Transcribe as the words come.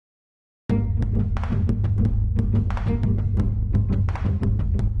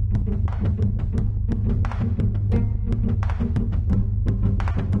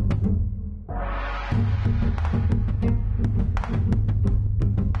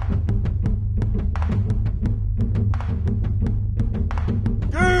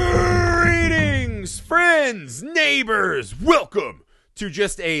Friends, neighbors, welcome to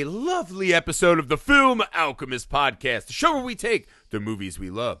just a lovely episode of the Film Alchemist Podcast, the show where we take the movies we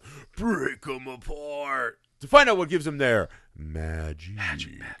love, break them apart, to find out what gives them their magic.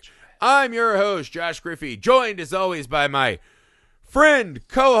 I'm your host, Josh Griffey, joined as always by my friend,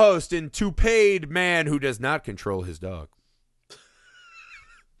 co-host, and toupeed man who does not control his dog,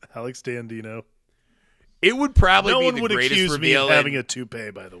 Alex Dandino. It would probably no be one the would greatest accuse reveal me of having a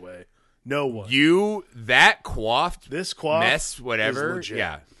toupee, by the way. No one. That coiffed This coif mess, whatever. is legit.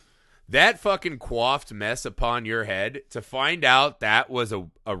 Yeah. That fucking coiffed mess upon your head, to find out that was a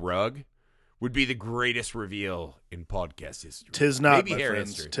rug, would be the greatest reveal in podcast history. Tis not, Maybe my hair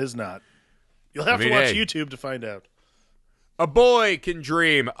friends. history. Tis not. You'll have to watch YouTube to find out. A boy can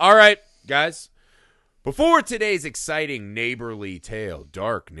dream. All right, guys. Before today's exciting neighborly tale,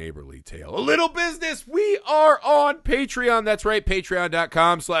 dark neighborly tale, a little business, we are on Patreon. That's right,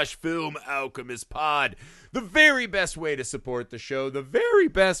 patreon.com/filmalchemistpod. The very best way to support the show, the very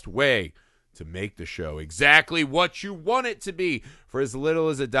best way to make the show exactly what you want it to be. For as little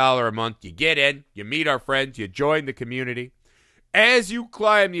as $1 a month, you get in, you meet our friends, you join the community. As you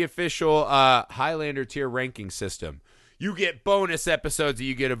climb the official Highlander tier ranking system, you get bonus episodes that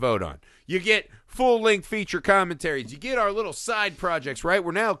you get a vote on. You get full-length feature commentaries. You get our little side projects, right?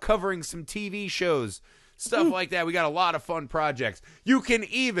 We're now covering some TV shows, stuff like that. We got a lot of fun projects. You can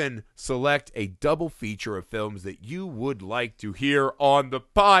even select a double feature of films that you would like to hear on the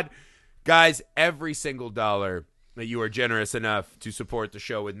pod. Guys, every single dollar that you are generous enough to support the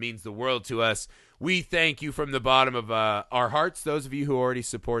show with means the world to us. We thank you from the bottom of our hearts, those of you who already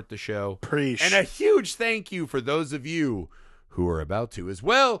support the show. Preach. And a huge thank you for those of you who are about to as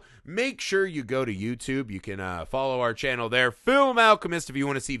well. Make sure you go to YouTube. You can follow our channel there, Film Alchemist, if you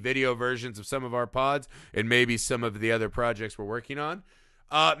want to see video versions of some of our pods and maybe some of the other projects we're working on.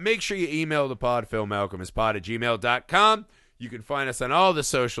 Make sure you email the pod, filmalchemistpod@gmail.com. You can find us on all the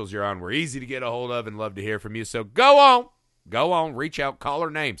socials you're on. We're easy to get a hold of and love to hear from you. So go on, reach out, call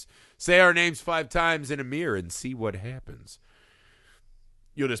our names. Say our names 5 times in a mirror and see what happens.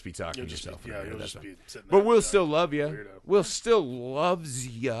 You'll just be talking to yourself. You'll just be sitting but there we'll still love you. weirdo. We'll still loves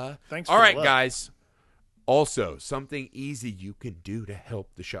ya. Thanks All for right, the love. guys. Also, something easy you can do to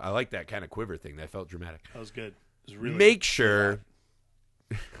help the show. I like that kind of quiver thing. That felt dramatic. That was good. It was really Make sure.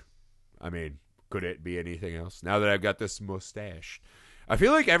 I mean, could it be anything else? Now that I've got this mustache. I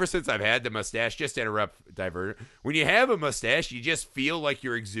feel like ever since I've had the mustache, just to interrupt, divert. When you have a mustache, you just feel like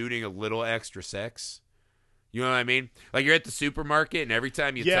you're exuding a little extra sex. You know what I mean? Like you're at the supermarket, and every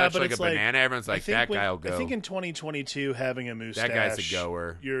time you touch like a banana, everyone's like, that guy'll go. I think in 2022, having a mustache, That guy's a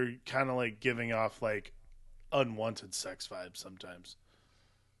goer. You're kind of like giving off like unwanted sex vibes sometimes.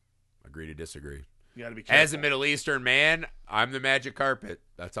 Agree to disagree. You got to be careful. As a Middle Eastern man, I'm the magic carpet.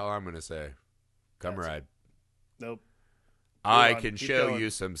 That's all I'm going to say. Come ride. Nope. I on. can Keep show going.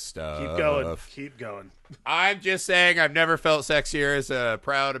 you some stuff. Keep going. I'm just saying I've never felt sexier as a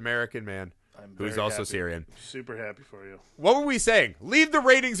proud American man who's very also happy. Syrian. Super happy for you. What were we saying? Leave the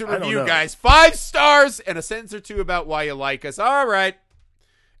ratings and I don't review, know. guys. 5 stars and a sentence or two about why you like us. All right.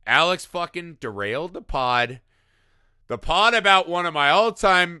 Alex fucking derailed the pod. The pod about one of my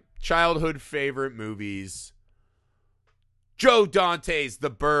all-time childhood favorite movies, Joe Dante's The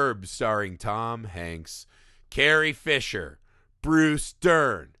Burbs, starring Tom Hanks, Carrie Fisher, Bruce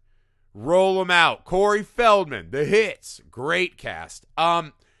Dern, roll them out, Corey Feldman, the hits, great cast.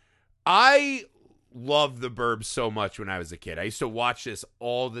 I loved The Burbs so much when I was a kid. I used to watch this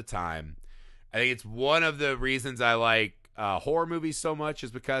all the time. I think it's one of the reasons I like horror movies so much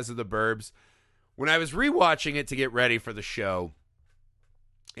is because of The Burbs. When I was rewatching it to get ready for the show,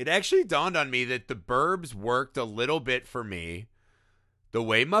 it actually dawned on me that The Burbs worked a little bit for me the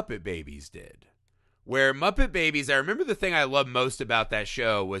way Muppet Babies did. Where Muppet Babies, I remember the thing I loved most about that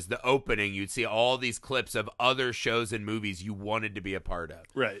show was the opening. You'd see all these clips of other shows and movies you wanted to be a part of.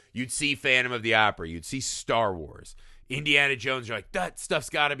 Right. You'd see Phantom of the Opera. You'd see Star Wars. Indiana Jones. You're like, that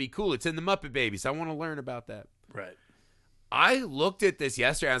stuff's got to be cool. It's in the Muppet Babies. I want to learn about that. Right. I looked at this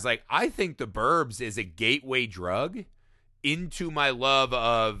yesterday. I was like, I think The Burbs is a gateway drug into my love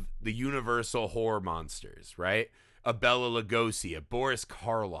of the Universal horror monsters, right? A Bela Lugosi, a Boris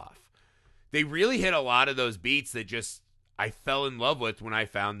Karloff. They really hit a lot of those beats that just I fell in love with when I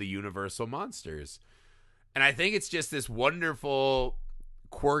found the Universal monsters. And I think it's just this wonderful,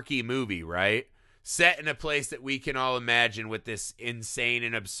 quirky movie, right? Set in a place that we can all imagine with this insane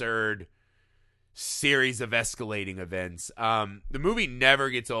and absurd series of escalating events. The movie never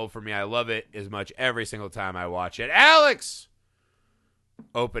gets old for me. I love it as much every single time I watch it. Alex!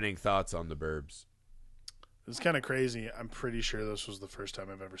 Opening thoughts on The Burbs. It's kind of crazy. I'm pretty sure this was the first time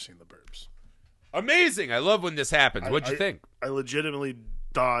I've ever seen The Burbs. Amazing. I love when this happens. What'd you think? I legitimately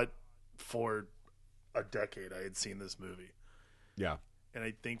thought for a decade I had seen this movie. Yeah. And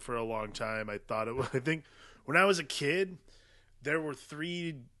I think for a long time I thought it was. I think when I was a kid, there were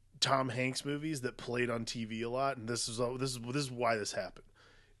 3 Tom Hanks movies that played on TV a lot, and this is why this happened.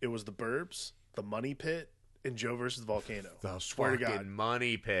 It was The Burbs, The Money Pit, and Joe versus the Volcano. The Swear to God.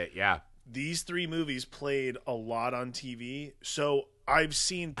 Money Pit. Yeah. These 3 movies played a lot on TV, so I've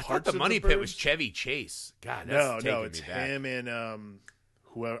seen I parts thought the of Money The Pit Burbs. was Chevy Chase. God, that's No, taking it's me back. him and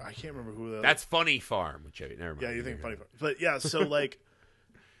whoever, I can't remember who. That's Funny Farm with Chevy. Never mind. Yeah, you think Funny Farm, but yeah. So like,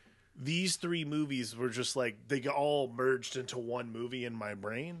 these 3 movies were just like they all merged into one movie in my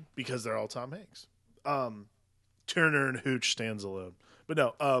brain because they're all Tom Hanks. Turner and Hooch stands alone, but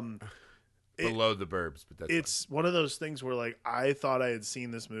no. Below the Burbs, but that's it's one of those things where like I thought I had seen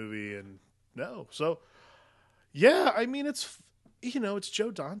this movie and no. So yeah, I mean it's it's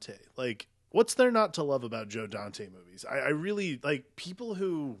Joe Dante. Like what's there not to love about Joe Dante movies? I really like people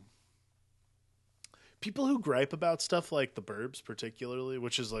who gripe about stuff like The Burbs particularly,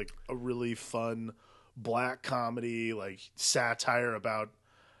 which is like a really fun black comedy, like satire about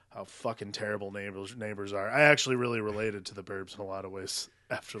how fucking terrible neighbors are. I actually really related to The Burbs in a lot of ways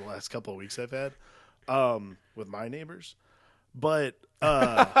after the last couple of weeks I've had with my neighbors. But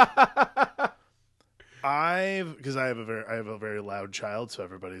because I have a very loud child, so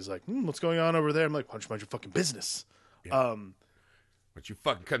everybody's like, "What's going on over there?" I'm like, "Why don't you mind your fucking business?" Yeah. Why don't you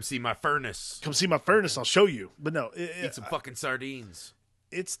fucking come see my furnace? Come see my furnace. I'll show you. But no, eat some fucking sardines.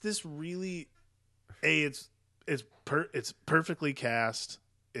 It's this really, it's perfectly cast.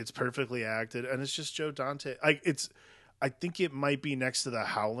 It's perfectly acted, and it's just Joe Dante. I think it might be next to The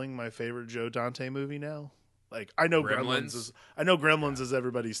Howling, my favorite Joe Dante movie now. Like I know Gremlins is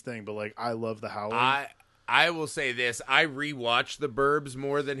everybody's thing, but like I love The Howling. I will say this: I rewatched The Burbs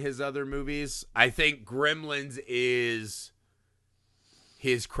more than his other movies. I think Gremlins is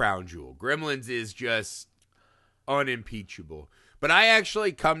his crown jewel. Gremlins is just unimpeachable. But I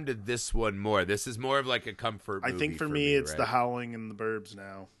actually come to this one more. This is more of like a comfort movie. I think for me it's right? The Howling and The Burbs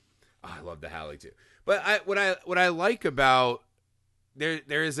now. Oh, I love The Howling too. But what I like about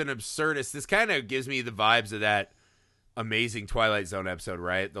there is an absurdist. This kind of gives me the vibes of that amazing Twilight Zone episode,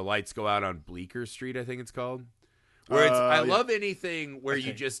 right? The lights go out on Bleecker Street, I think it's called. Where it's I love anything where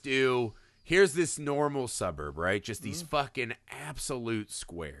you just do here's this normal suburb, right? Just these fucking absolute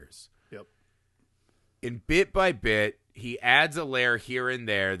squares. Yep. And bit by bit, he adds a layer here and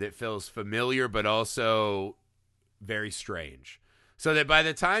there that feels familiar but also very strange. So that by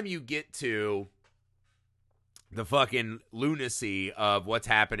the time you get to the fucking lunacy of what's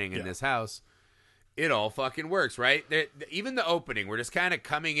happening in this house, it all fucking works, right? Even the opening, we're just kind of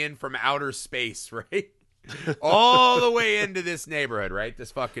coming in from outer space, right? All the way into this neighborhood, right?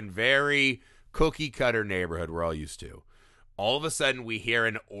 This fucking very cookie cutter neighborhood we're all used to. All of a sudden, we hear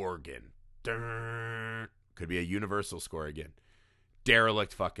an organ. Could be a Universal score again.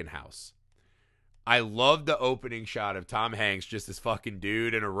 Derelict fucking house. I love the opening shot of Tom Hanks, just this fucking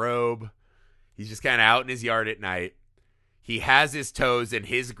dude in a robe. He's just kind of out in his yard at night. He has his toes in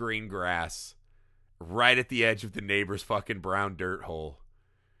his green grass right at the edge of the neighbor's fucking brown dirt hole.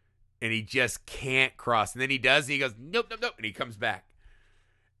 And he just can't cross. And then he does, and he goes, nope, nope, nope. And he comes back.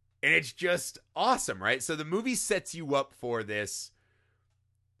 And it's just awesome, right? So the movie sets you up for this.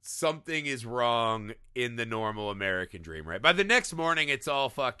 Something is wrong in the normal American dream, right? By the next morning, it's all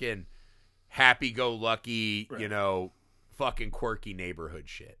fucking happy-go-lucky, right. Fucking quirky neighborhood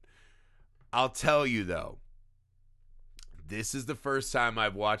shit. I'll tell you, though, this is the first time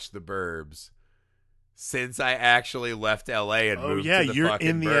I've watched The Burbs since I actually left L.A. and moved to the fucking Burbs. You're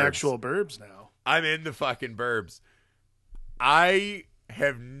in the actual Burbs now. I'm in the fucking Burbs. I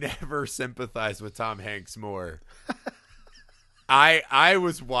have never sympathized with Tom Hanks more. I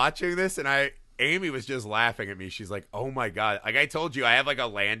was watching this, and Amy was just laughing at me. She's like, oh, my God. Like I told you, I have like a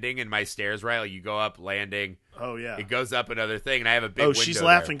landing in my stairs, right? Like you go up, landing. Oh, yeah. It goes up another thing, and I have a big window. Oh, she's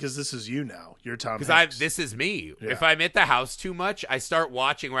laughing because this is you now. You're Tom Hanks. Because this is me. Yeah. If I'm at the house too much, I start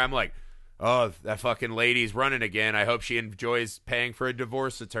watching where I'm like, oh, that fucking lady's running again. I hope she enjoys paying for a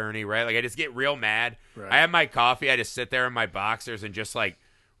divorce attorney, right? Like I just get real mad. Right. I have my coffee. I just sit there in my boxers and just like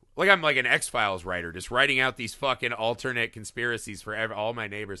I'm like an X-Files writer, just writing out these fucking alternate conspiracies for all my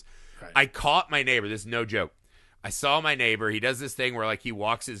neighbors. Right. I caught my neighbor. This is no joke. I saw my neighbor. He does this thing where like he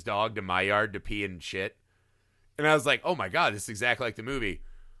walks his dog to my yard to pee and shit. And I was like, oh my God, this is exactly like the movie.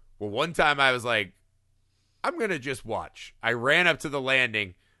 Well, one time I was like, I'm going to just watch. I ran up to the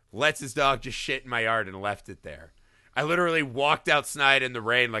landing, lets his dog just shit in my yard and left it there. I literally walked outside in the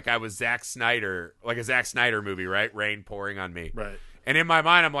rain like I was Zack Snyder, like a Zack Snyder movie, right? Rain pouring on me. Right. And in my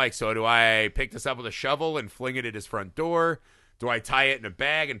mind, I'm like, so do I pick this up with a shovel and fling it at his front door? Do I tie it in a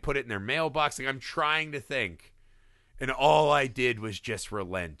bag and put it in their mailbox? Like, I'm trying to think. And all I did was just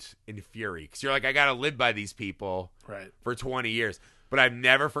relent in fury. Because you're like, I got to live by these people for 20 years. But I've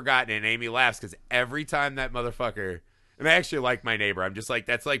never forgotten it. And Amy laughs because every time that motherfucker, and I actually like my neighbor, I'm just like,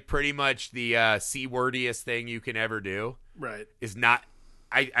 that's like pretty much the C-wordiest thing you can ever do. Right. Is not,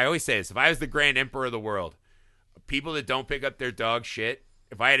 I always say this, if I was the grand emperor of the world, people that don't pick up their dog shit,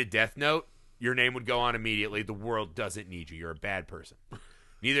 if I had a death note, your name would go on immediately. The world doesn't need you. You're a bad person.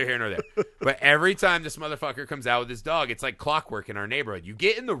 Neither here nor there. But every time this motherfucker comes out with his dog, it's like clockwork in our neighborhood. You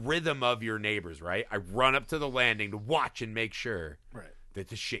get in the rhythm of your neighbors, right? I run up to the landing to watch and make sure that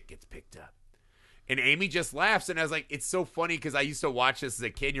the shit gets picked up. And Amy just laughs, and I was like, it's so funny because I used to watch this as a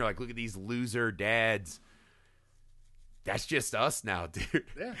kid, and you're like, look at these loser dads. That's just us now, dude.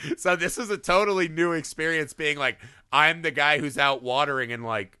 Yeah. So this is a totally new experience being like, I'm the guy who's out watering and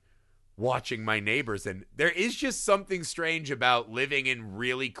like watching my neighbors. And there is just something strange about living in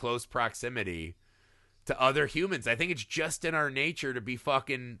really close proximity to other humans. I think it's just in our nature to be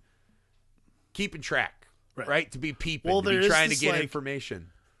fucking keeping track, right? To be peeping, to be trying to get like,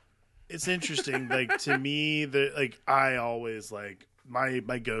 information. It's interesting. Like, to me, I always like,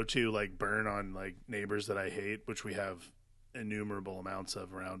 my go-to like burn on like neighbors that I hate, which we have innumerable amounts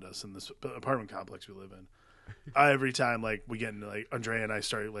of around us in this apartment complex we live in. Every time like we get into like Andrea and I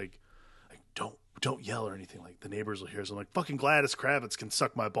start like don't yell or anything, like the neighbors will hear us. I'm like, fucking Gladys Kravitz can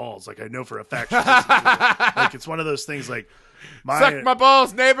suck my balls. Like I know for a fact. Like it's one of those things like suck my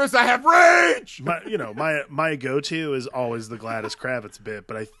balls, neighbors. I have rage. My go-to is always the Gladys Kravitz bit,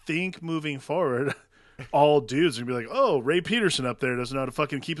 but I think moving forward, all dudes are gonna be like, oh, Ray Peterson up there doesn't know how to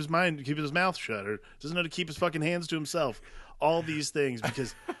fucking keep his mouth shut, or doesn't know how to keep his fucking hands to himself. All these things,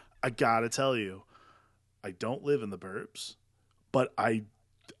 because I gotta tell you, I don't live in the burbs, but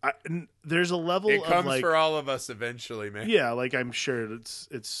there's a level of it comes like, for all of us eventually, man. Yeah, like I'm sure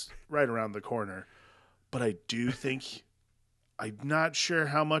it's right around the corner, but I do think I'm not sure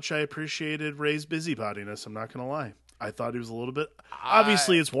how much I appreciated Ray's busybodiness. I'm not gonna lie, I thought he was a little bit.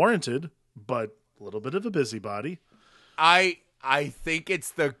 Obviously, it's warranted, but a little bit of a busybody. I think it's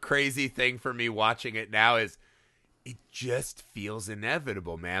the crazy thing for me watching it now is it just feels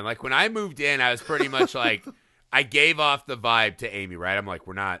inevitable, man. Like when I moved in, I was pretty much like, I gave off the vibe to Amy, right? I'm like,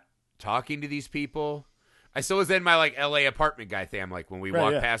 we're not talking to these people. I still was in my like LA apartment guy thing. I'm like, when we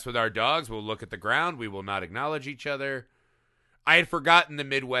walk past with our dogs, we'll look at the ground. We will not acknowledge each other. I had forgotten the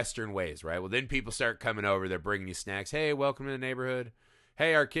Midwestern ways, right? Well, then people start coming over. They're bringing you snacks. Hey, welcome to the neighborhood.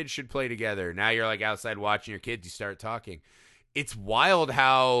 Hey, our kids should play together. Now you're like outside watching your kids. You start talking. It's wild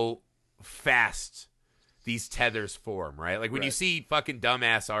how fast these tethers form, right? Like when you see fucking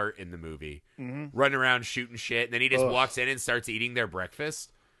dumbass Art in the movie running around shooting shit, and then he just walks in and starts eating their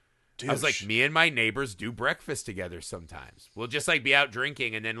breakfast. Dude, I was like, me and my neighbors do breakfast together sometimes. We'll just like be out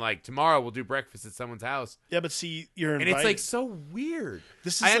drinking, and then like tomorrow we'll do breakfast at someone's house. Yeah, but see, you're invited. And it's like so weird.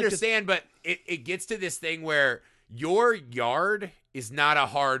 This is I understand, but it gets to this thing where your yard is not a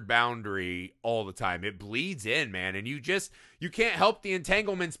hard boundary all the time. It bleeds in, man. And you can't help the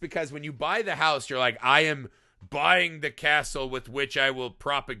entanglements, because when you buy the house, you're like, I am buying the castle with which I will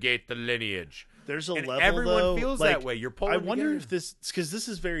propagate the lineage. There's a level, everyone feels that way. You're pulling I wonder together. if this, because this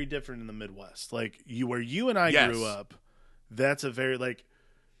is very different in the Midwest. Like where you and I grew up, that's a very like,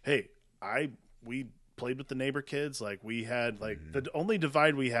 hey, we played with the neighbor kids. Like we had like the only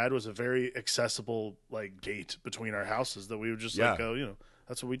divide we had was a very accessible like gate between our houses that we would just like go,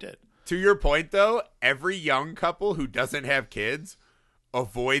 that's what we did. To your point though, every young couple who doesn't have kids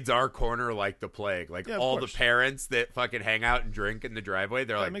avoids our corner like the plague. Like all the parents that fucking hang out and drink in the driveway,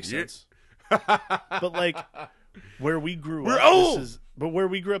 they're like, that makes sense. But like where we grew up, where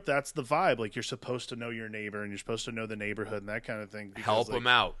we grew up, that's the vibe. Like you're supposed to know your neighbor and you're supposed to know the neighborhood and that kind of thing. Because, help them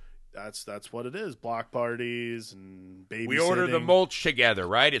out. That's what it is. Block parties and babysitting. We order the mulch together,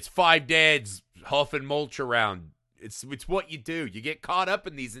 right? It's 5 dads huffing mulch around. It's what you do. You get caught up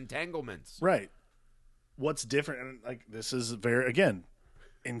in these entanglements. Right. What's different, and like this is again,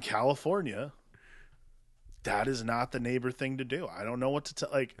 in California, that is not the neighbor thing to do. I don't know what to tell.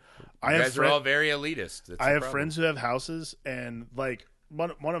 Like, you guys are all very elitist. That's I have friends who have houses, and like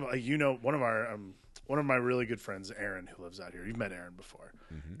one of my really good friends, Aaron, who lives out here. You've met Aaron before.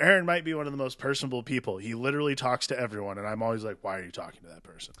 Mm-hmm. Aaron might be one of the most personable people. He literally talks to everyone, and I'm always like, why are you talking to that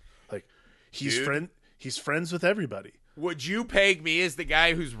person? Like, he's friends with everybody. Would you peg me as the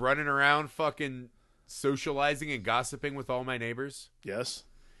guy who's running around fucking socializing and gossiping with all my neighbors? Yes.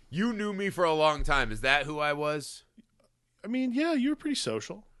 You knew me for a long time. Is that who I was? I mean, yeah, you were pretty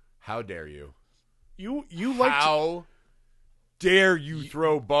social. How dare you? You like how dare you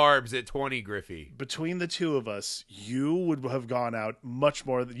throw barbs at 20, Griffey? Between the two of us, you would have gone out much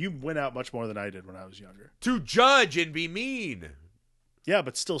more. You went out much more than I did when I was younger. To judge and be mean. Yeah,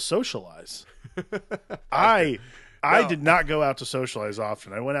 but still socialize. I did not go out to socialize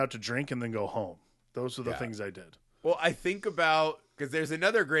often. I went out to drink and then go home. Those are the things I did. Well, I think about, because there's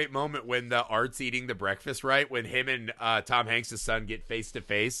another great moment when the Art's eating the breakfast, right? When him and Tom Hanks' son get face to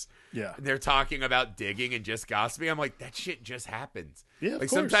face. Yeah. And they're talking about digging and just gossiping. I'm like, that shit just happens. Yeah, like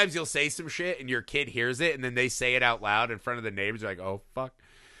sometimes you'll say some shit and your kid hears it and then they say it out loud in front of the neighbors. They're like, oh, fuck.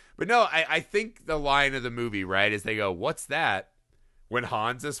 But no, I think the line of the movie, right, is they go, what's that? When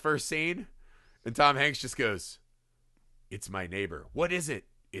Hans is first seen. And Tom Hanks just goes, it's my neighbor. What is it?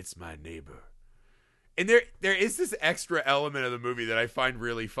 It's my neighbor. And there is this extra element of the movie that I find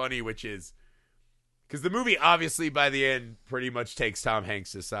really funny, which is because the movie obviously by the end pretty much takes Tom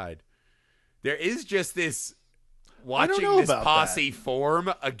Hanks' side. There is just this watching this posse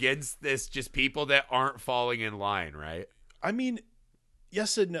form against this just people that aren't falling in line, right? I mean,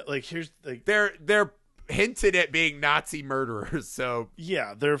 yes and no. Like here's like they're hinted at being Nazi murderers, so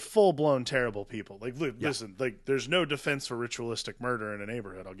yeah, they're full blown terrible people. Like, listen, like there's no defense for ritualistic murder in a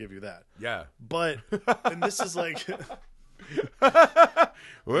neighborhood. I'll give you that. Yeah, but and this is like, well,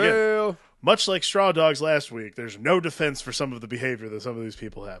 again, much like Straw Dogs last week, there's no defense for some of the behavior that some of these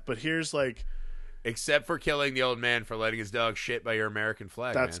people have. But here's like, except for killing the old man for letting his dog shit by your American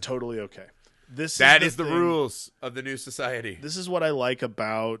flag. That's man. totally okay. That is the rules of the new society. This is what I like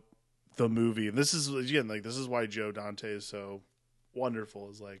about the movie. This is again like this is why Joe Dante is so wonderful.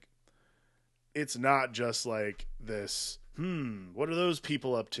 Is like it's not just like this. What are those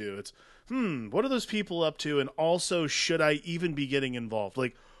people up to? It's what are those people up to? And also, should I even be getting involved?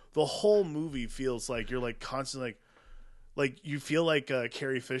 Like the whole movie feels like you're like constantly like you feel like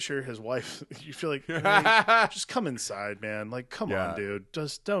Carrie Fisher, his wife. You feel like hey, just come inside, man. Like come on, dude.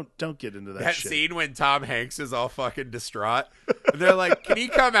 Just don't get into that shit. Scene when Tom Hanks is all fucking distraught. And they're like, "Can he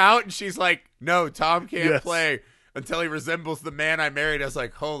come out?" And she's like, "No, Tom can't play until he resembles the man I married." I was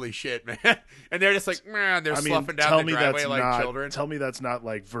like, "Holy shit, man!" And they're just like, "Man," they're sloughing down the driveway like children. Tell me that's not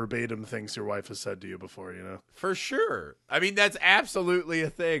like verbatim things your wife has said to you before, you know? For sure. I mean, that's absolutely a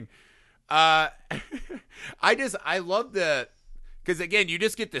thing. I love because again, you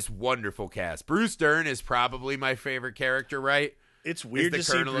just get this wonderful cast. Bruce Dern is probably my favorite character, right? It's weird to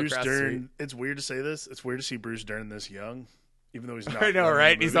see Bruce Dern. It's weird to say this. It's weird to see Bruce Dern this young, even though he's not. I know,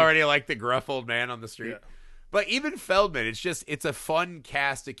 right? He's already like the gruff old man on the street. Yeah. But even Feldman, it's a fun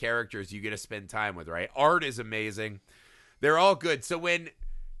cast of characters you get to spend time with, right? Art is amazing. They're all good. So when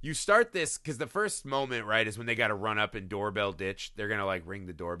you start this, because the first moment, right, is when they got to run up and doorbell ditch. They're going to like ring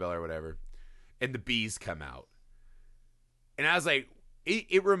the doorbell or whatever. And the bees come out. And I was like,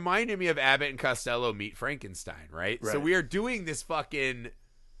 it reminded me of Abbott and Costello Meet Frankenstein, right? So we are doing this fucking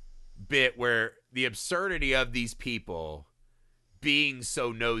bit where the absurdity of these people being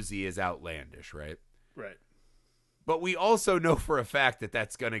so nosy is outlandish, right? Right. But we also know for a fact that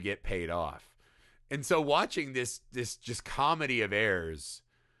that's going to get paid off. And so watching this just comedy of errors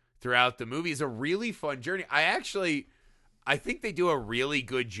throughout the movie is a really fun journey. I think they do a really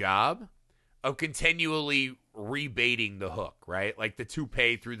good job of continually rebaiting the hook, right? Like the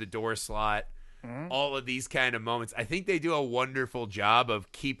toupee through the door slot, all of these kind of moments. I think they do a wonderful job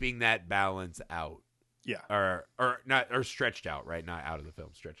of keeping that balance out. Yeah. Or stretched out, right? Not out of the film,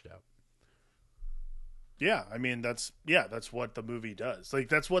 stretched out. Yeah, I mean that's what the movie does. Like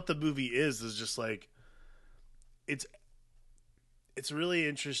that's what the movie is just like it's really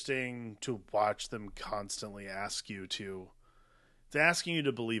interesting to watch them constantly asking you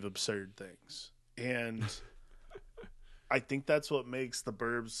to believe absurd things. And I think that's what makes The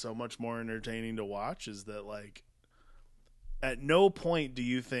Burbs so much more entertaining to watch is that like at no point do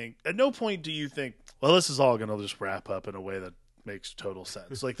you think, well, this is all going to just wrap up in a way that makes total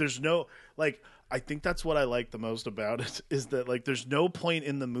sense. Like there's no, like, I think that's what I like the most about it is that like, there's no point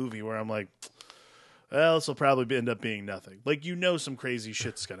in the movie where I'm like, well, this will probably end up being nothing. Like, you know, some crazy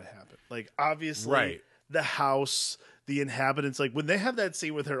shit's going to happen. Like, obviously the house, the inhabitants, like when they have that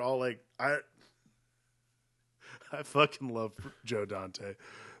scene with her all like, I fucking love Joe Dante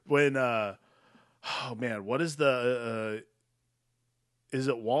when, oh man, what is the, is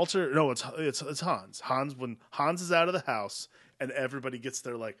it Walter? No, it's Hans. When Hans is out of the house and everybody gets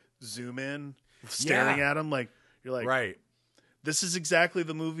their like zoom in, staring at him, like you're like, right. This is exactly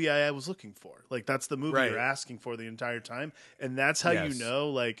the movie I was looking for. Like that's the movie you're asking for the entire time, and that's how you know,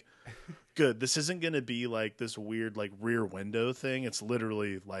 like, good. This isn't going to be like this weird like Rear Window thing. It's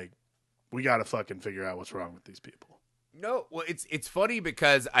literally like we got to fucking figure out what's wrong with these people. No, well, it's funny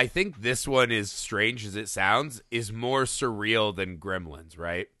because I think this one, as strange as it sounds, is more surreal than Gremlins,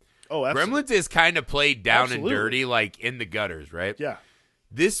 right? Oh, absolutely. Gremlins is kind of played down Absolutely. and dirty, like in the gutters, right? Yeah.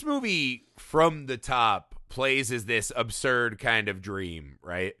 This movie, from the top, plays as this absurd kind of dream,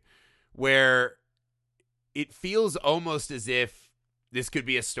 right? Where it feels almost as if this could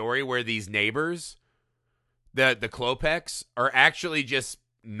be a story where these neighbors, the Klopeks, are actually just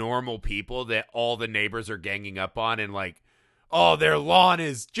normal people that all the neighbors are ganging up on, and like, oh, their lawn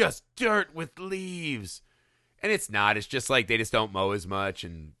is just dirt with leaves. And it's not. It's just like they just don't mow as much,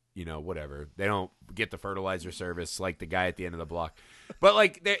 and, you know, whatever. They don't get the fertilizer service like the guy at the end of the block. But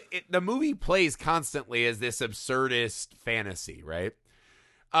like the movie plays constantly as this absurdist fantasy, right?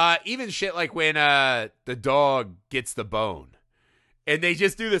 Even shit like when the dog gets the bone. And they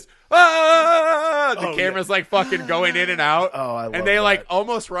just do this. Ah! The camera's like fucking going in and out. Oh, I love And they that. like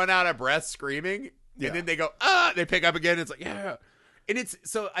almost run out of breath screaming. Yeah. And then they go, ah! They pick up again. It's like, yeah. And it's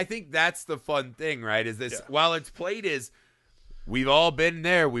so I think that's the fun thing, right? Is this while it's played as we've all been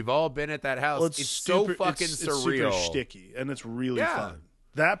there, we've all been at that house. Well, it's so fucking it's surreal, super sticky, and it's really fun.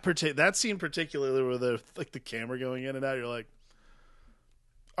 That scene particularly, where the camera going in and out, you're like,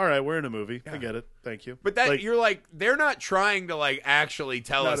 all right, we're in a movie. I get it. Thank you. But that you're like, they're not trying to like actually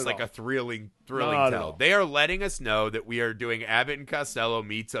tell Not us at like all. a thrilling Not at tell. all. They are letting us know that we are doing Abbott and Costello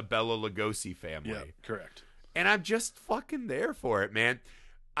meets a Bela Lugosi family. Yeah, correct. And I'm just fucking there for it, man.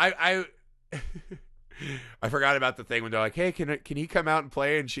 I I forgot about the thing when they're like, hey, can he come out and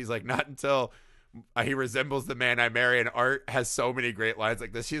play? And she's like, not until he resembles the man I marry. And Art has so many great lines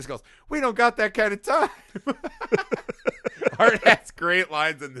like this. She just goes, we don't got that kind of time. Art has great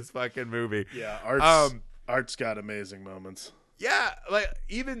lines in this fucking movie. Yeah, Art's got amazing moments. Yeah, like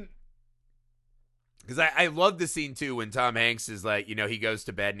even because I love the scene too when Tom Hanks is like, you know, he goes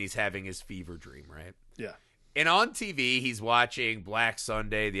to bed and he's having his fever dream, right? Yeah. And on TV, he's watching Black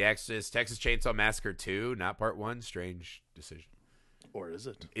Sunday, The Exorcist, Texas Chainsaw Massacre 2, not part 1. Strange decision. Or is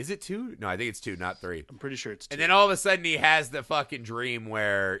it? Is it 2? No, I think it's 2, not 3. I'm pretty sure it's 2. And then all of a sudden he has the fucking dream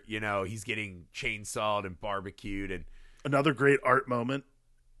where, you know, he's getting chainsawed and barbecued. And another great Art moment.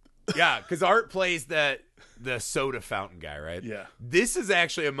 yeah, because Art plays the soda fountain guy, right? Yeah. This is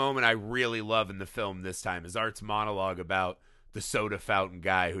actually a moment I really love in the film this time, is Art's monologue about the soda fountain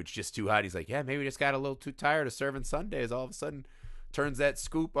guy who's just too hot. He's like, yeah, maybe we just got a little too tired of serving Sundays. All of a sudden turns that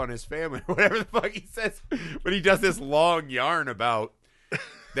scoop on his family, or whatever the fuck he says. But he does this long yarn about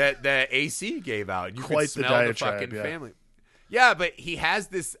that the AC gave out. And you Quite can the smell the diatribe, fucking yeah. family. Yeah, but he has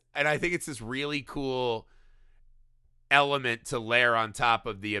this, and I think it's this really cool element to layer on top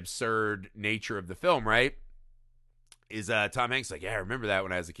of the absurd nature of the film, right? Is Tom Hanks like, yeah, I remember that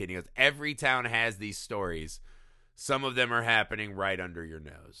when I was a kid. He goes, every town has these stories. Some of them are happening right under your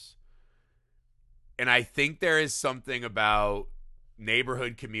nose. And I think there is something about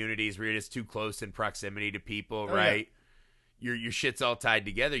neighborhood communities where you're just too close in proximity to people, right? Yeah. Your shit's all tied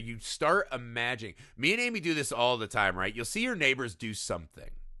together. You start imagining. Me and Amy do this all the time, right? You'll see your neighbors do something,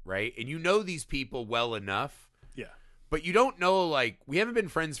 right? And you know these people well enough. Yeah. But you don't know, like, we haven't been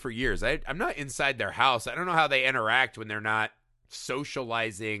friends for years. I'm not inside their house. I don't know how they interact when they're not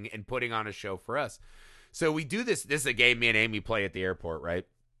socializing and putting on a show for us. So we do this. This is a game me and Amy play at the airport, right?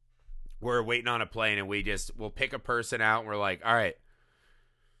 We're waiting on a plane, and we'll pick a person out, and we're like, all right,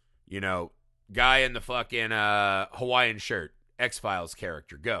 you know, guy in the fucking Hawaiian shirt, X-Files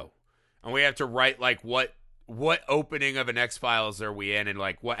character, go. And we have to write, like, what opening of an X-Files are we in, and,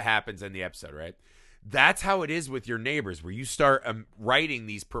 like, what happens in the episode, right? That's how it is with your neighbors, where you start writing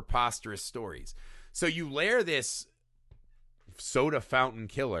these preposterous stories. So you layer this soda fountain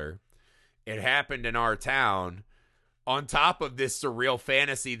killer, it happened in our town, on top of this surreal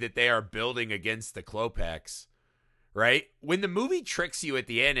fantasy that they are building against the Klopeks, right? When the movie tricks you at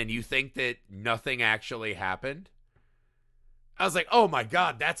the end and you think that nothing actually happened, I was like, oh my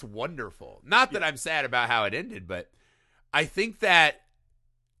God, that's wonderful. Not that I'm sad about how it ended, but I think that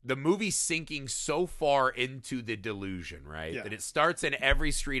the movie's sinking so far into the delusion, right? Yeah. That it starts in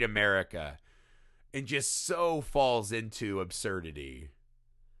Every Street America and just so falls into absurdity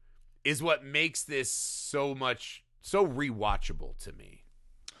is what makes this so rewatchable to me.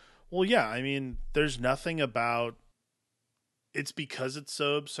 Well, yeah, I mean, there's nothing about it's because it's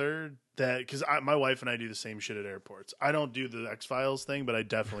so absurd that because my wife and I do the same shit at airports. I don't do the X-Files thing, but I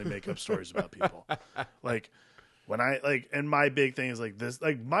definitely make up stories about people. Like when and my big thing is like this.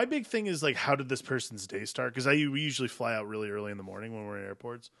 Like my big thing is like, how did this person's day start? Because we usually fly out really early in the morning when we're in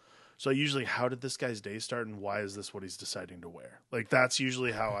airports. So usually, how did this guy's day start, and why is this what he's deciding to wear? Like that's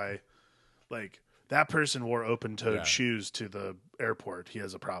usually how I like. That person wore open-toed shoes to the airport. He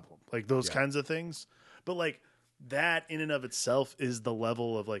has a problem. Like those kinds of things. But like that in and of itself is the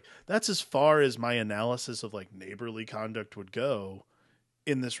level of like, that's as far as my analysis of like neighborly conduct would go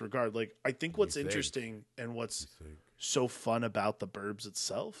in this regard. Like, I think what's interesting and what's so fun about The Burbs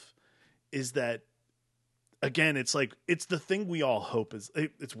itself is that, again, it's like, it's the thing we all hope is,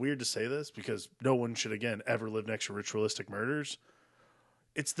 it's weird to say this because no one should, again, ever live next to ritualistic murders.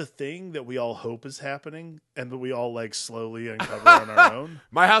 It's the thing that we all hope is happening and that we all like slowly uncover on our own.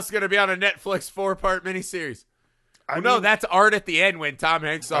 My house is going to be on a Netflix 4-part miniseries. No, that's art at the end when Tom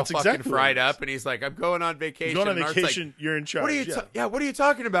Hanks is all fucking fried up and he's like, I'm going on vacation. You're going on vacation, like, you're in charge. What are you what are you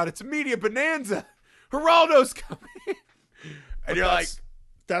talking about? It's a media bonanza. Geraldo's coming. And you're like,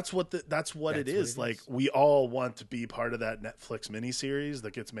 that's what it is. Like, we all want to be part of that Netflix miniseries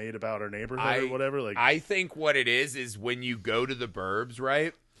that gets made about our neighborhood or whatever. Like, I think what it is when you go to The Burbs,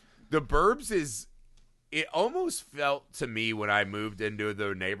 right? The Burbs is, it almost felt to me when I moved into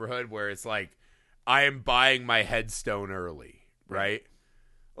the neighborhood where it's like, I am buying my headstone early, right?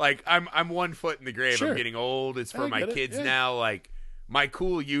 Like, I'm 1 foot in the grave. Sure. I'm getting old. It's for my kids now. Like, my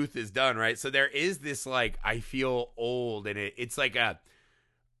cool youth is done, right? So there is this, like, I feel old, and it's like a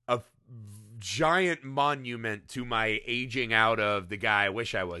giant monument to my aging out of the guy I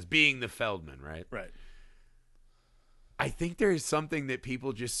wish I was, being the Feldman, right? Right. I think there is something that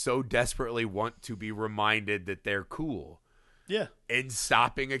people just so desperately want to be reminded that they're cool. Yeah. And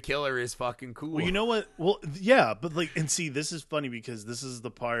stopping a killer is fucking cool. Well, you know what? Well, yeah, but like, and see, this is funny because this is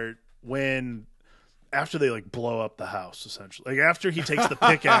the part when, after they like blow up the house, essentially, like after he takes the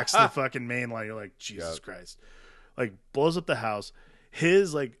pickaxe to the fucking main line, you're like, Jesus Christ, like blows up the house.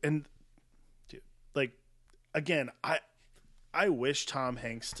 His like, and dude, like, again, I wish Tom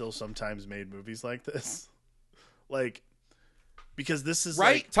Hanks still sometimes made movies like this, like, because this is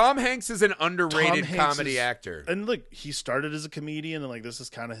right. Like, Tom Hanks is an underrated comedy actor, and look, he started as a comedian, and like this is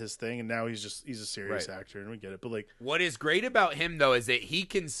kind of his thing, and now he's a serious actor, and we get it. But like, what is great about him though is that he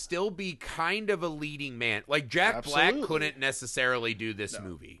can still be kind of a leading man. Like Jack Black couldn't necessarily do this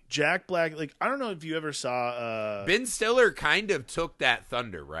movie. Jack Black, like, I don't know if you ever saw Ben Stiller kind of took that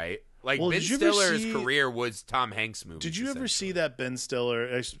thunder, right? Like, Ben Stiller's career was Tom Hanks' movie. Did you ever see that Ben Stiller?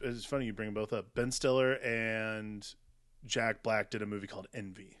 It's funny you bring both up. Ben Stiller and Jack Black did a movie called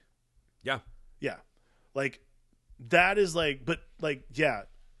Envy. Yeah. Yeah. Like, that is like, but like, yeah,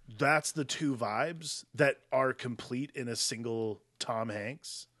 that's the two vibes that are complete in a single Tom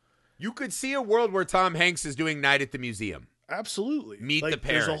Hanks. You could see a world where Tom Hanks is doing Night at the Museum. Absolutely. Meet the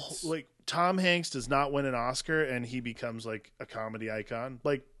Parents. Like, Tom Hanks does not win an Oscar and he becomes like a comedy icon.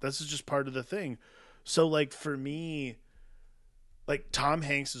 Like, this is just part of the thing. So like, for me, like, Tom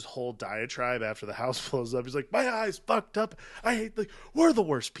Hanks' whole diatribe after the house blows up, he's like, my eyes fucked up. I hate, like, we're the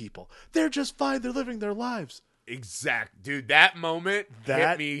worst people. They're just fine. They're living their lives. Exact, dude. That moment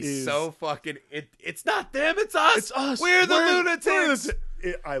hit me so fucking. It's not them. It's us. It's us. We're the lunatics.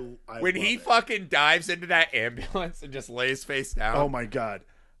 I when he fucking dives into that ambulance and just lays face down. Oh my god,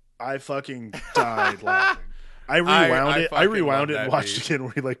 I fucking died laughing. I rewound it and watched it again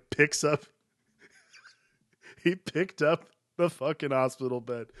where he like picks up. He picked up the fucking hospital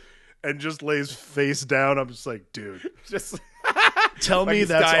bed and just lays face down. I'm just like, dude, just tell me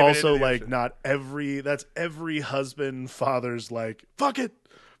that's also like not that's every husband, father's like, fuck it,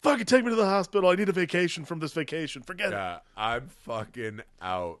 take me to the hospital. I need a vacation from this vacation. Forget it. I'm fucking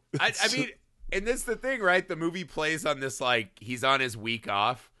out. I mean, and this is the thing, right? The movie plays on this, like, he's on his week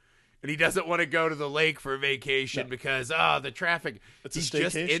off and he doesn't want to go to the lake for vacation because, the traffic. He's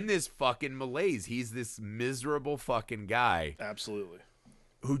just in this fucking malaise. He's this miserable fucking guy. Absolutely.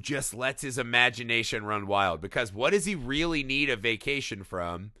 Who just lets his imagination run wild. Because what does he really need a vacation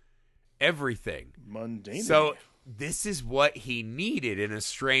from? Everything. Mundanity. So this is what he needed in a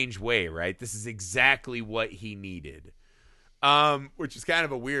strange way, right? This is exactly what he needed. Which is kind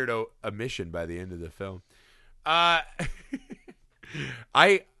of a weird omission by the end of the film.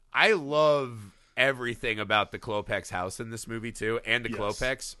 I love everything about the Klopex house in this movie too, and the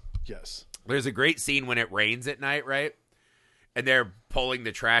Klopex. Yes. There's a great scene when it rains at night, right? And they're pulling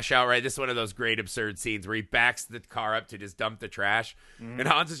the trash out, right? This is one of those great absurd scenes where he backs the car up to just dump the trash. Mm-hmm. And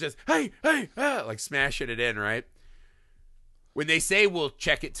Hans is just, hey, like smashing it in, right? When they say we'll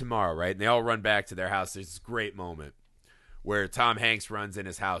check it tomorrow, right? And they all run back to their house, there's this great moment where Tom Hanks runs in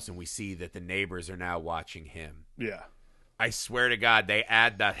his house and we see that the neighbors are now watching him. Yeah. I swear to God, they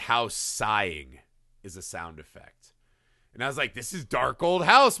add the house sighing is a sound effect. And I was like, this is dark old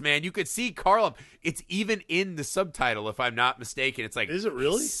house, man. You could see Carl. It's even in the subtitle, if I'm not mistaken. It's like, is it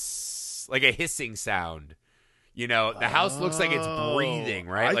really? Like a hissing sound. You know, the house looks like it's breathing,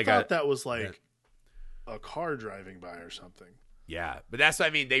 right? I thought that was like a car driving by or something. Yeah, but that's what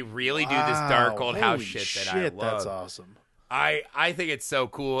I mean. They really do this dark old house Holy shit that I love. That's awesome. I think it's so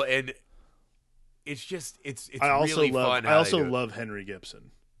cool, and it's just it's really fun. I also love Henry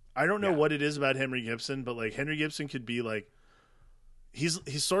Gibson. I don't know what it is about Henry Gibson, but like Henry Gibson could be like he's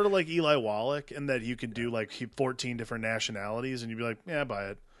sort of like Eli Wallach in that you could do like 14 different nationalities and you'd be like, yeah, buy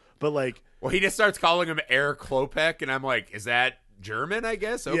it. But like, well, he just starts calling him Herr Klopek, and I'm like, is that German? I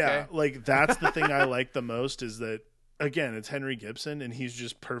guess. Okay. Yeah, like that's the thing I like the most is that again, it's Henry Gibson, and he's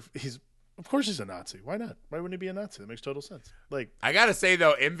just perfect. Of course he's a Nazi. Why not? Why wouldn't he be a Nazi? That makes total sense. Like, I gotta say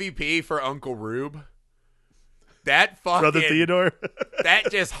though, MVP for Uncle Rube. That fucking Brother Theodore. That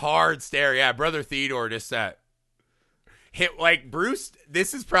just hard stare. Yeah, Brother Theodore just hit like Bruce.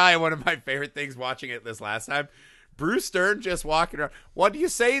 This is probably one of my favorite things watching it this last time. Bruce Stern just walking around. What do you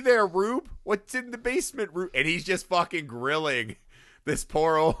say there, Rube? What's in the basement, Rube? And he's just fucking grilling this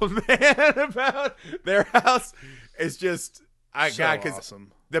poor old man about their house. It's just because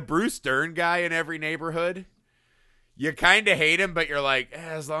awesome. The Bruce Stern guy in every neighborhood, you kind of hate him, but you're like,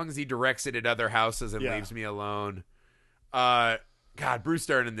 as long as he directs it at other houses and leaves me alone. God, Bruce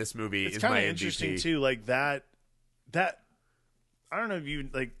Stern in this movie is my MVP. It's kind of interesting too, like that. I don't know if you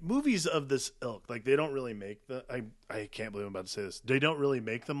like movies of this ilk. Like they don't really make I can't believe I'm about to say this. They don't really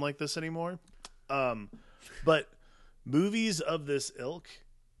make them like this anymore. But movies of this ilk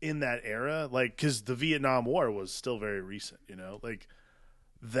in that era, like because the Vietnam War was still very recent, you know, like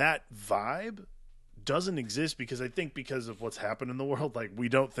that vibe doesn't exist because I think because of what's happened in the world, like we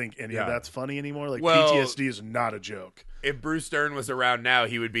don't think any of that's funny anymore. Like PTSD is not a joke. If Bruce Stern was around now,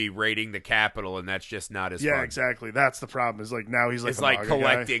 he would be raiding the Capitol, and that's just not as fun. Yeah, exactly. That's the problem. Is like now he's like it's like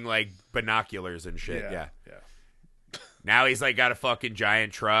collecting like binoculars and shit. Yeah. Now he's like got a fucking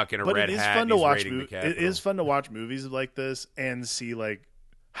giant truck and a red hat. Fun to watch it is fun to watch movies like this and see like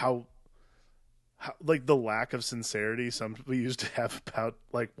how like the lack of sincerity some people used to have about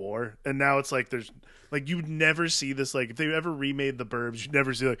like war, and now it's like there's like you would never see this. Like if they ever remade The Burbs, you'd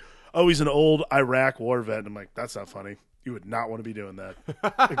never see like, oh, he's an old Iraq war vet, and I'm like, that's not funny. You would not want to be doing that.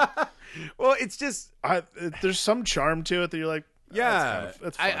 Like, well, it's just there's some charm to it that you're like, yeah.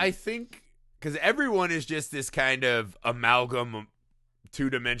 That's fun. I think because everyone is just this kind of amalgam,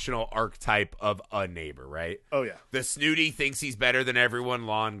 two-dimensional archetype of a neighbor, right? Oh yeah, the snooty thinks he's better than everyone,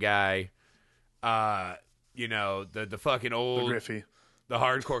 lawn guy. You know, the fucking old, the Griffey, the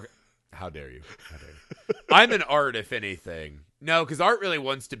hardcore. How dare you? How dare you? I'm an Art, if anything. No, because Art really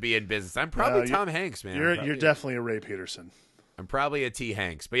wants to be in business. I'm probably Tom Hanks, man. You're definitely a Ray Peterson. I'm probably a T.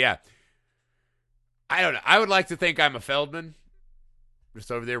 Hanks, but yeah, I don't know. I would like to think I'm a Feldman,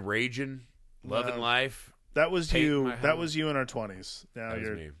 just over there raging, loving life. That was you. That was you in our 20s.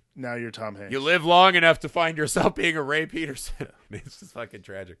 Now you're Tom Hanks. You live long enough to find yourself being a Ray Peterson. It's just fucking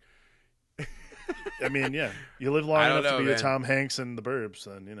tragic. I mean, yeah, you live long enough to be a Tom Hanks in The Burbs,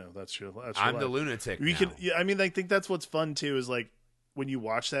 then you know that's your I'm life. the lunatic. We can. Yeah, I mean, I think that's what's fun too. Is like when you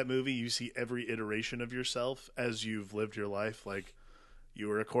watch that movie, you see every iteration of yourself as you've lived your life. Like you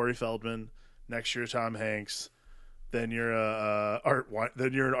were a Corey Feldman, next you're Tom Hanks, then you're an Art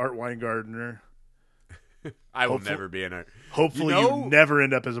Weingartner. I will never be an Art. Hopefully, you never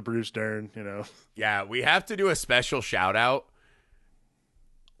end up as a Bruce Dern. You know. Yeah, we have to do a special shout out.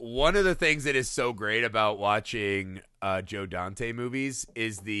 One of the things that is so great about watching Joe Dante movies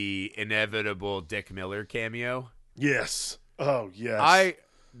is the inevitable Dick Miller cameo. Yes. Oh, yes.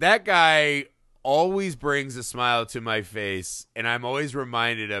 That guy always brings a smile to my face, and I'm always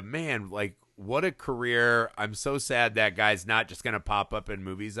reminded of, man, like, what a career. I'm so sad that guy's not just going to pop up in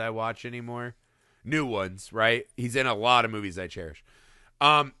movies I watch anymore. New ones, right? He's in a lot of movies I cherish.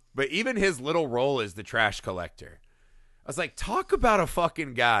 But even his little role as the trash collector. I was like, talk about a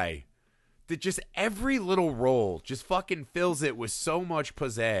fucking guy that just every little role just fucking fills it with so much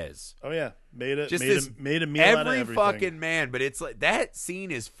pizzazz. Oh yeah, made a meal out of every fucking man. But it's like that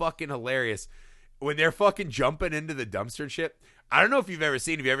scene is fucking hilarious when they're fucking jumping into the dumpster and shit. I don't know if you've ever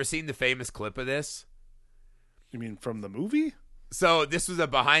seen. Have you ever seen the famous clip of this? You mean from the movie? So this was a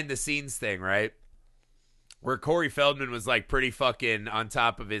behind the scenes thing, right? Where Corey Feldman was like pretty fucking on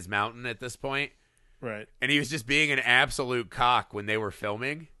top of his mountain at this point. Right. And he was just being an absolute cock when they were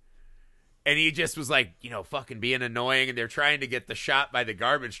filming. And he just was like, you know, fucking being annoying. And they're trying to get the shot by the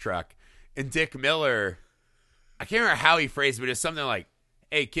garbage truck. And Dick Miller, I can't remember how he phrased it, but it's something like,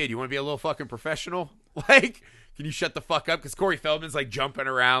 hey, kid, you want to be a little fucking professional? Like, can you shut the fuck up? Because Corey Feldman's like jumping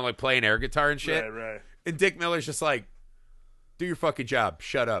around, like playing air guitar and shit. Right. And Dick Miller's just like, do your fucking job.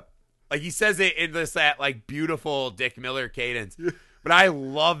 Shut up. Like, he says it in that like beautiful Dick Miller cadence. But I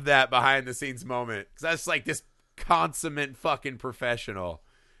love that behind the scenes moment because that's like this consummate fucking professional.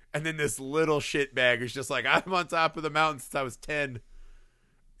 And then this little shitbag is just like, I'm on top of the mountain since I was 10.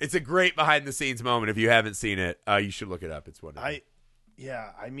 It's a great behind the scenes moment. If you haven't seen it, you should look it up. It's wonderful.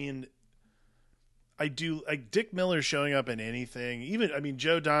 I mean, I do like Dick Miller showing up in anything. Even, I mean,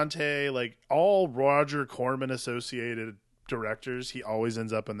 Joe Dante, like all Roger Corman associated directors, he always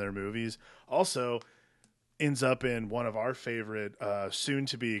ends up in their movies. Also ends up in one of our favorite soon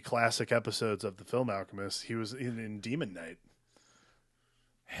to be classic episodes of The Film Alchemist. He was in Demon Knight.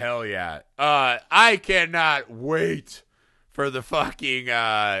 Hell yeah. I cannot wait for the fucking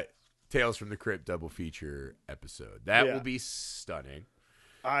Tales from the Crypt double feature episode. That will be stunning.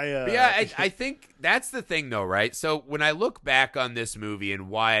 I think that's the thing though, right? So when I look back on this movie and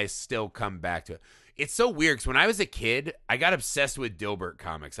why I still come back to it, it's so weird because when I was a kid, I got obsessed with Dilbert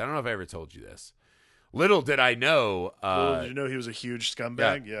comics. I don't know if I ever told you this. Little did I know. Little did you know he was a huge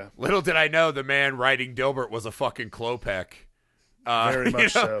scumbag? Yeah. Little did I know the man writing Dilbert was a fucking Klopek. Very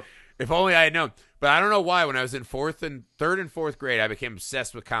much so. If only I had known. But I don't know why. When I was in third and fourth grade, I became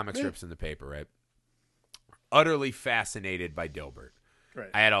obsessed with comic strips in the paper. Right. Utterly fascinated by Dilbert. Right.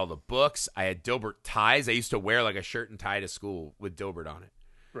 I had all the books. I had Dilbert ties. I used to wear like a shirt and tie to school with Dilbert on it.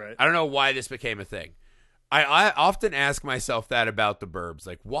 Right. I don't know why this became a thing. I often ask myself that about The Burbs.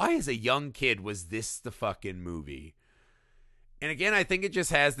 Like, why as a young kid was this the fucking movie? And again, I think it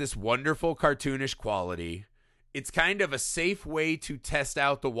just has this wonderful cartoonish quality. It's kind of a safe way to test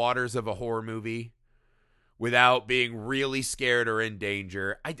out the waters of a horror movie without being really scared or in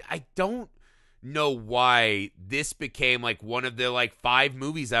danger. I don't know why this became like one of the like 5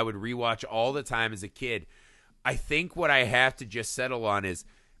 movies I would rewatch all the time as a kid. I think what I have to just settle on is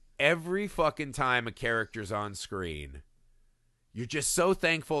every fucking time a character's on screen, you're just so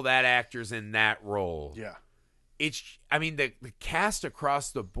thankful that actor's in that role. Yeah. I mean, the cast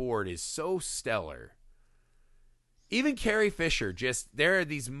across the board is so stellar. Even Carrie Fisher, there are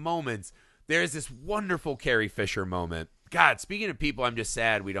these moments. There's this wonderful Carrie Fisher moment. God, speaking of people I'm just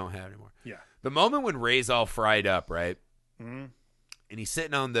sad we don't have anymore. Yeah. The moment when Ray's all fried up, right? Mm-hmm. And he's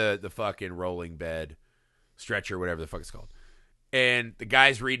sitting on the fucking rolling bed, stretcher, whatever the fuck it's called. And the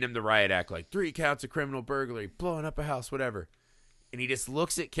guy's reading him the riot act, like 3 counts of criminal burglary, blowing up a house, whatever. And he just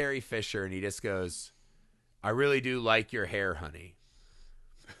looks at Carrie Fisher and he just goes, I really do like your hair, honey.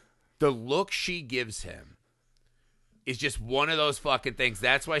 The look she gives him is just one of those fucking things.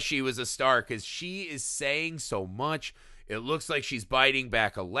 That's why she was a star, because she is saying so much. It looks like she's biting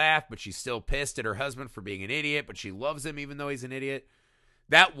back a laugh, but she's still pissed at her husband for being an idiot, but she loves him even though he's an idiot.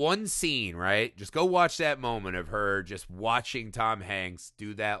 That one scene, right? Just go watch that moment of her just watching Tom Hanks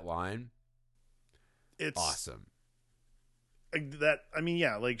do that line. It's awesome.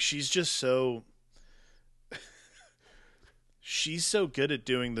 She's just so... she's so good at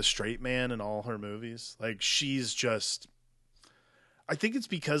doing the straight man in all her movies. Like, she's just... I think it's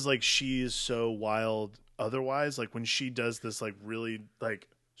because, like, she is so wild otherwise. Like, when she does this, like, really, like,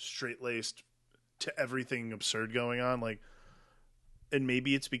 straight-laced to everything absurd going on, like... And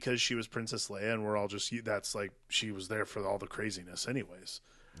maybe it's because she was Princess Leia and we're all just, that's like, she was there for all the craziness anyways.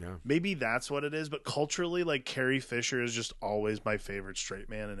 Yeah. Maybe that's what it is. But culturally, like, Carrie Fisher is just always my favorite straight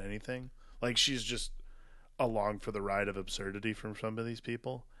man in anything. Like, she's just along for the ride of absurdity from some of these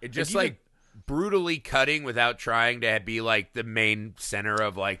people. It just like brutally cutting without trying to be like the main center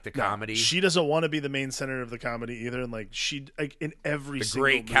of like the comedy. She doesn't want to be the main center of the comedy either. And like she, like in every single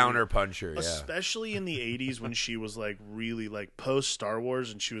great movie, counter puncher, especially in the 80s when she was like really like post Star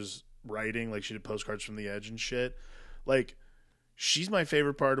Wars and she was writing, like she did Postcards from the Edge and shit. Like, she's my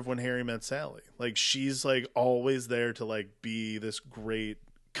favorite part of When Harry Met Sally. Like, she's like always there to like be this great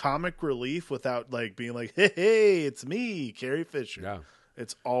comic relief without like being like, hey, it's me, Carrie Fisher. Yeah.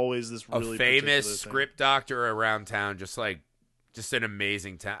 It's always this really a famous script doctor around town, just an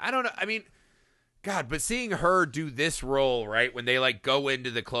amazing town. I don't know. I mean, God, but seeing her do this role, right, when they like go into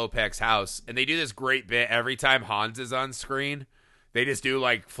the Klopek's house and they do this great bit every time Hans is on screen, they just do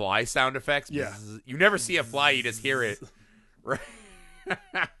like fly sound effects. Yeah. You never see a fly, you just hear it. Right.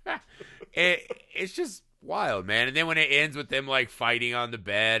 It's just wild, man. And then when it ends with them like fighting on the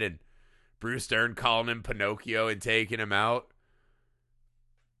bed and Bruce Dern calling him Pinocchio and taking him out.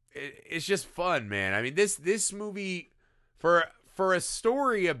 It's just fun, man. I mean, this movie, for a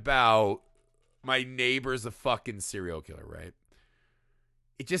story about my neighbor's a fucking serial killer, right?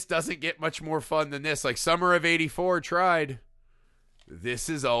 It just doesn't get much more fun than this. Like, Summer of '84 tried. This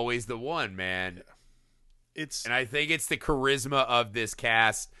is always the one, man. And I think it's the charisma of this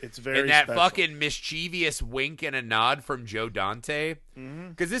cast. It's very and that special. fucking mischievous wink and a nod from Joe Dante.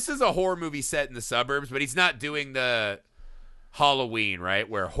 Because this is a horror movie set in the suburbs, but he's not doing the Halloween, right?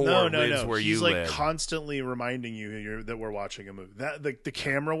 Where horror lives where He's you like live. constantly reminding you that we're watching a movie. That the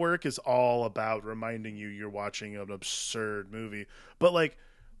camera work is all about reminding you you're watching an absurd movie, but like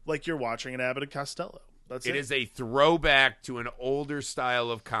you're watching an Abbott and Costello. That's it. It is a throwback to an older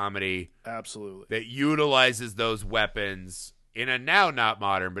style of comedy Absolutely. that utilizes those weapons in a now not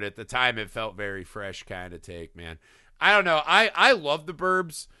modern, but at the time it felt very fresh kind of take, man. I don't know. I love The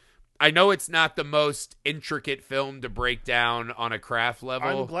Burbs. I know it's not the most intricate film to break down on a craft level.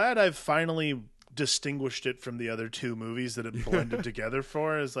 I'm glad I've finally distinguished it from the other two movies that it blended together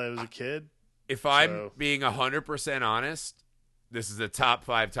for as I was a kid. If I'm being 100% honest, this is a top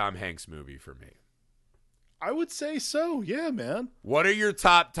 5 Tom Hanks movie for me. I would say so. Yeah, man. What are your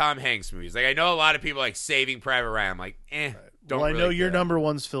top Tom Hanks movies? Like, I know a lot of people like Saving Private Ryan. I'm like, don't Well, I really know your care. number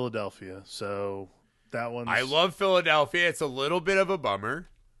one's Philadelphia, so that one's... I love Philadelphia. It's a little bit of a bummer.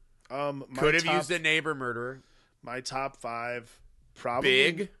 Could have used a neighbor murderer. My top 5,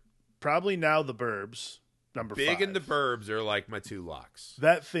 probably now The Burbs, number 5. Big and The Burbs are like my 2 locks.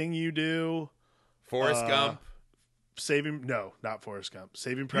 That Thing You Do, Forrest Gump. not Forrest Gump.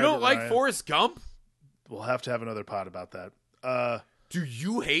 Saving You Private don't like Ryan. Forrest Gump? We'll have to have another pod about that. Do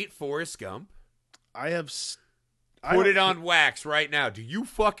you hate Forrest Gump? I have... Put it on wax right now. Do you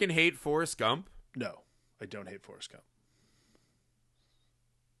fucking hate Forrest Gump? No, I don't hate Forrest Gump.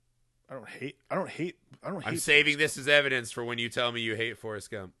 I don't hate. I'm saving this as evidence for when you tell me you hate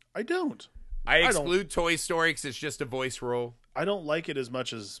Forrest Gump. I don't. I exclude Toy Story because it's just a voice role. I don't like it as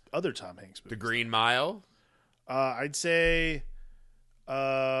much as other Tom Hanks movies. The Green Mile. I'd say,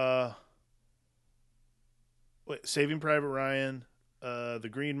 Saving Private Ryan, The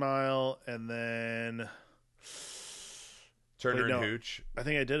Green Mile, and then Turner and Hooch. I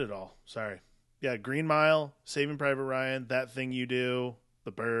think I did it all. Sorry. Yeah, Green Mile, Saving Private Ryan, That Thing You Do,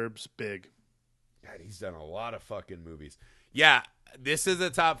 The Burbs, Big. God, he's done a lot of fucking movies. Yeah, this is a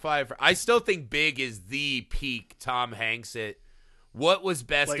top 5. I still think Big is the peak Tom Hanks. What was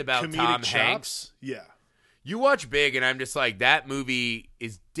best about Tom Hanks? Yeah. You watch Big, and I'm just like, that movie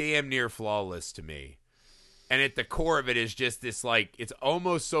is damn near flawless to me. And at the core of it is just this, like, it's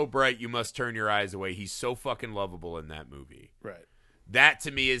almost so bright you must turn your eyes away. He's so fucking lovable in that movie. Right. That,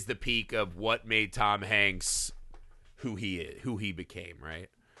 to me, is the peak of what made Tom Hanks who he became, right?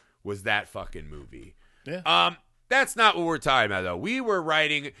 Was that fucking movie. Yeah. That's not what we're talking about, though. We were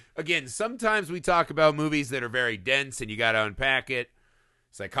writing, again, sometimes we talk about movies that are very dense and you got to unpack it.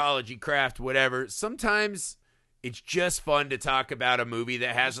 Psychology, craft, whatever. Sometimes it's just fun to talk about a movie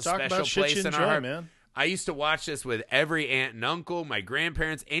that has a special place in our heart. Man. I used to watch this with every aunt and uncle, my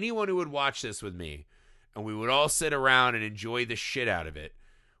grandparents, anyone who would watch this with me. And we would all sit around and enjoy the shit out of it.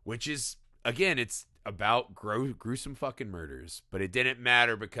 Which is, again, it's about gruesome fucking murders. But it didn't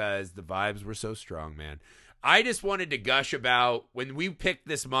matter because the vibes were so strong, man. I just wanted to gush about, when we picked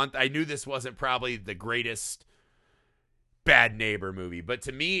this month, I knew this wasn't probably the greatest Bad Neighbor movie. But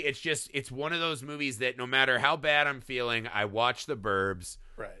to me, it's one of those movies that no matter how bad I'm feeling, I watch The Burbs.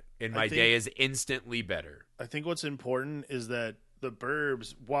 Right. And my day is instantly better. I think what's important is that The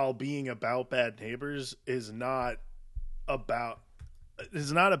Burbs, while being about bad neighbors, is not about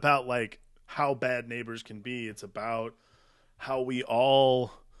like how bad neighbors can be. It's about how we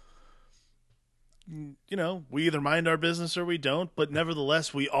all, we either mind our business or we don't, but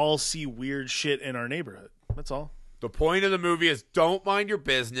nevertheless, we all see weird shit in our neighborhood. That's all. The point of the movie is don't mind your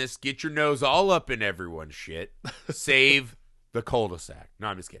business. Get your nose all up in everyone's shit. Save the cul-de-sac. No,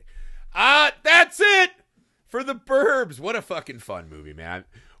 I'm just kidding. That's it for The Burbs. What a fucking fun movie, man.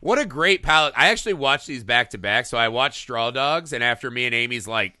 What a great palette. I actually watched these back to back. So I watched Straw Dogs, and after me and Amy's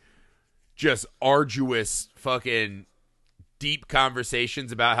like just arduous fucking deep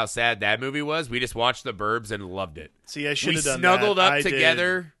conversations about how sad that movie was, we just watched The Burbs and loved it. See, I should have done snuggled that. up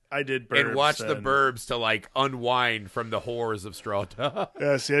together. I did Burbs and watched The Burbs to like unwind from the horrors of Straw Dogs.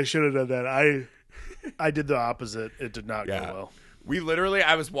 Yeah, see, I should have done that. I did the opposite. It did not go well. We literally,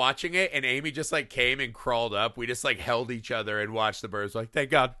 I was watching it, and Amy just like came and crawled up. We just like held each other and watched The Burbs. Like, thank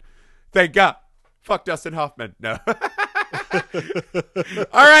God, fuck Dustin Hoffman. No.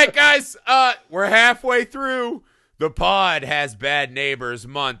 All right, guys, we're halfway through. The pod has Bad Neighbors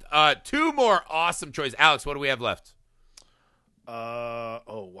month. 2 more awesome choices. Alex, what do we have left?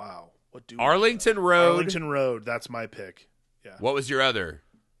 Oh wow, what do Arlington Road? Arlington Road. That's my pick. Yeah. What was your other?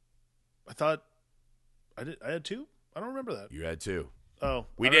 I thought I had 2. I don't remember that. You had 2. Oh,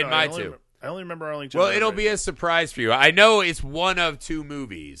 we did my 2. I only remember Arlington. Well, Road it'll be a surprise for you. I know it's one of 2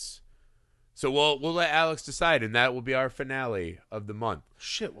 movies, so we'll let Alex decide, and that will be our finale of the month.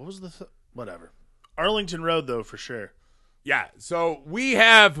 Shit, what was whatever? Arlington Road, though, for sure. Yeah, so we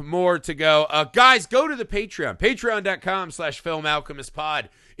have more to go. Guys, go to the Patreon, patreon.com/filmalchemistpod.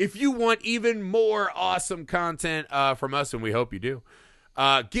 If you want even more awesome content from us, and we hope you do,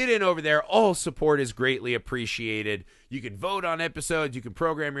 get in over there. All support is greatly appreciated. You can vote on episodes. You can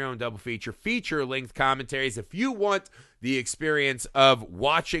program your own double feature-length commentaries. If you want the experience of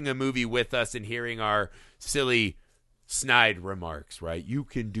watching a movie with us and hearing our silly snide remarks, right? You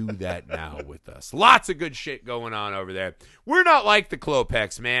can do that now with us. Lots of good shit going on over there. We're not like the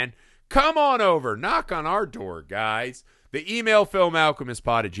Klopex, man. Come on over. Knock on our door, guys. The email,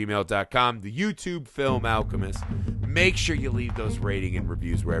 filmalchemistpod@gmail.com. The YouTube, Film Alchemist. Make sure you leave those rating and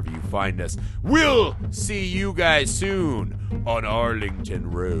reviews wherever you find us. We'll see you guys soon on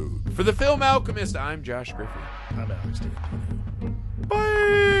Arlington Road. For the Film Alchemist, I'm Josh Griffin. I'm Alex D'Antino.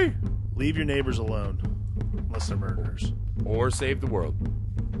 Bye! Leave your neighbors alone, unless they're murderers. Or save the world.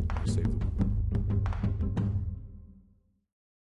 Save the world.